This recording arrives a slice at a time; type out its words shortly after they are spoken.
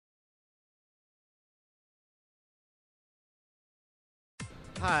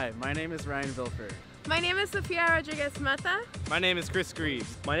Hi, my name is Ryan Vilfer. My name is Sofia Rodriguez Mata. My name is Chris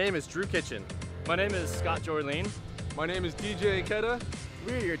Greaves. My name is Drew Kitchen. My name is Scott Jorleen. My name is DJ Ikeda.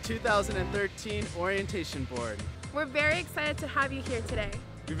 We're your 2013 Orientation Board. We're very excited to have you here today.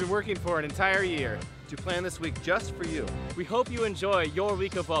 We've been working for an entire year to plan this week just for you. We hope you enjoy your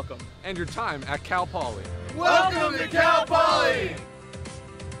week of welcome And your time at Cal Poly. Welcome to Cal Poly!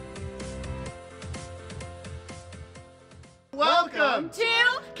 Welcome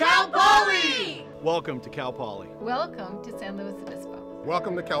to Cal Poly! Welcome to Cal Poly. Welcome to San Luis Obispo.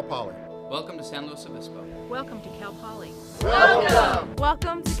 Welcome to Cal Poly. Welcome to San Luis Obispo. Welcome to Cal Poly. Welcome!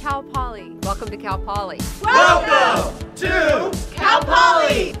 Welcome to Cal Poly. Welcome to Cal Poly. Welcome to Cal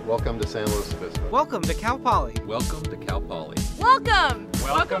Poly! Welcome to San Luis Obispo. Welcome to Cal Poly. Welcome to Cal Poly. Welcome!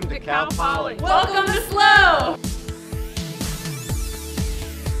 Welcome to Cal Poly. Welcome to SLO!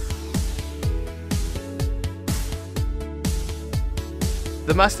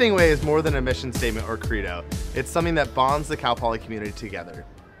 The Mustang Way is more than a mission statement or credo. It's something that bonds the Cal Poly community together.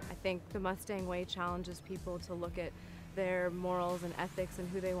 I think the Mustang Way challenges people to look at their morals and ethics and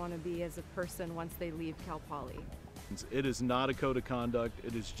who they want to be as a person once they leave Cal Poly. It is not a code of conduct,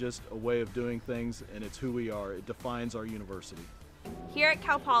 it is just a way of doing things, and it's who we are. It defines our university. Here at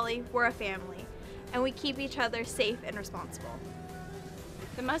Cal Poly, we're a family, and we keep each other safe and responsible.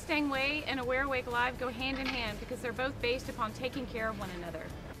 The Mustang Way and Aware Wake Live go hand in hand because they're both based upon taking care of one another.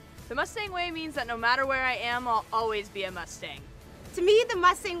 The Mustang Way means that no matter where I am, I'll always be a Mustang. To me, the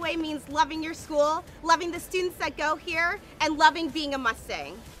Mustang Way means loving your school, loving the students that go here, and loving being a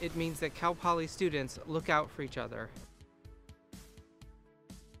Mustang. It means that Cal Poly students look out for each other.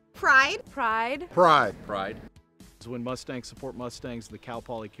 Pride. Pride. Pride. Pride. When Mustangs support Mustangs, the Cal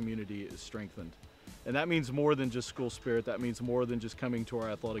Poly community is strengthened. And that means more than just school spirit, that means more than just coming to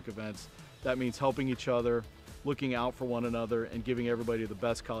our athletic events. That means helping each other, looking out for one another, and giving everybody the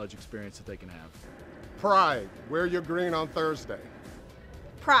best college experience that they can have. Pride. Wear your green on Thursday.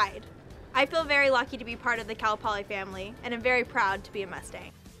 Pride. I feel very lucky to be part of the Cal Poly family, and I'm very proud to be a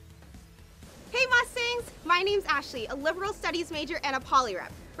Mustang. Hey Mustangs, my name's Ashley, a liberal studies major and a Poly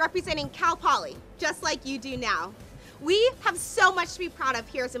rep, representing Cal Poly, just like you do now. We have so much to be proud of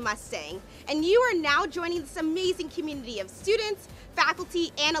here as a Mustang, and you are now joining this amazing community of students,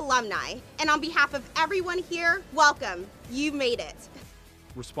 faculty, and alumni. And on behalf of everyone here, welcome. You made it.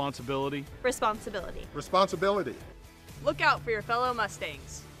 Responsibility. Responsibility. Responsibility. Look out for your fellow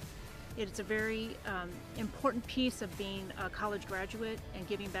Mustangs. It's a very important piece of being a college graduate and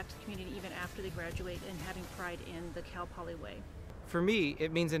giving back to the community even after they graduate and having pride in the Cal Poly way. For me,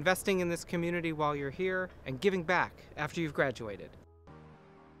 it means investing in this community while you're here and giving back after you've graduated.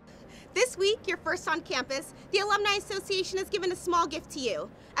 This week, your first on campus, the Alumni Association has given a small gift to you,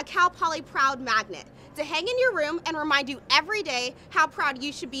 a Cal Poly Proud Magnet, to hang in your room and remind you every day how proud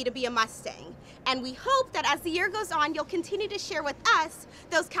you should be to be a Mustang. And we hope that as the year goes on, you'll continue to share with us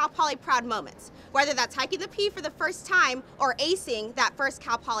those Cal Poly Proud moments, whether that's hiking the P for the first time or acing that first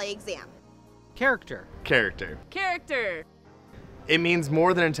Cal Poly exam. Character. Character. Character. It means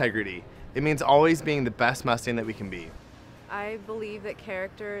more than integrity. It means always being the best Mustang that we can be. I believe that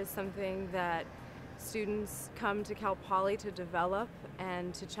character is something that students come to Cal Poly to develop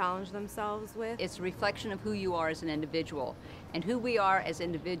and to challenge themselves with. It's a reflection of who you are as an individual, and who we are as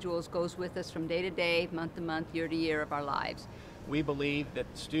individuals goes with us from day to day, month to month, year to year of our lives. We believe that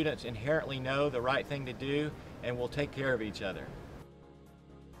students inherently know the right thing to do and will take care of each other.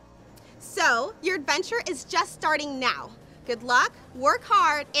 So, your adventure is just starting now. Good luck, work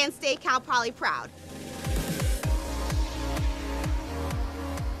hard, and stay Cal Poly proud.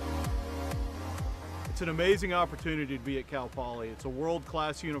 It's an amazing opportunity to be at Cal Poly. It's a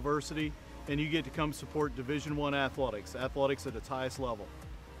world-class university, and you get to come support Division I athletics at its highest level.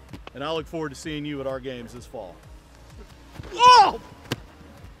 And I look forward to seeing you at our games this fall. Oh!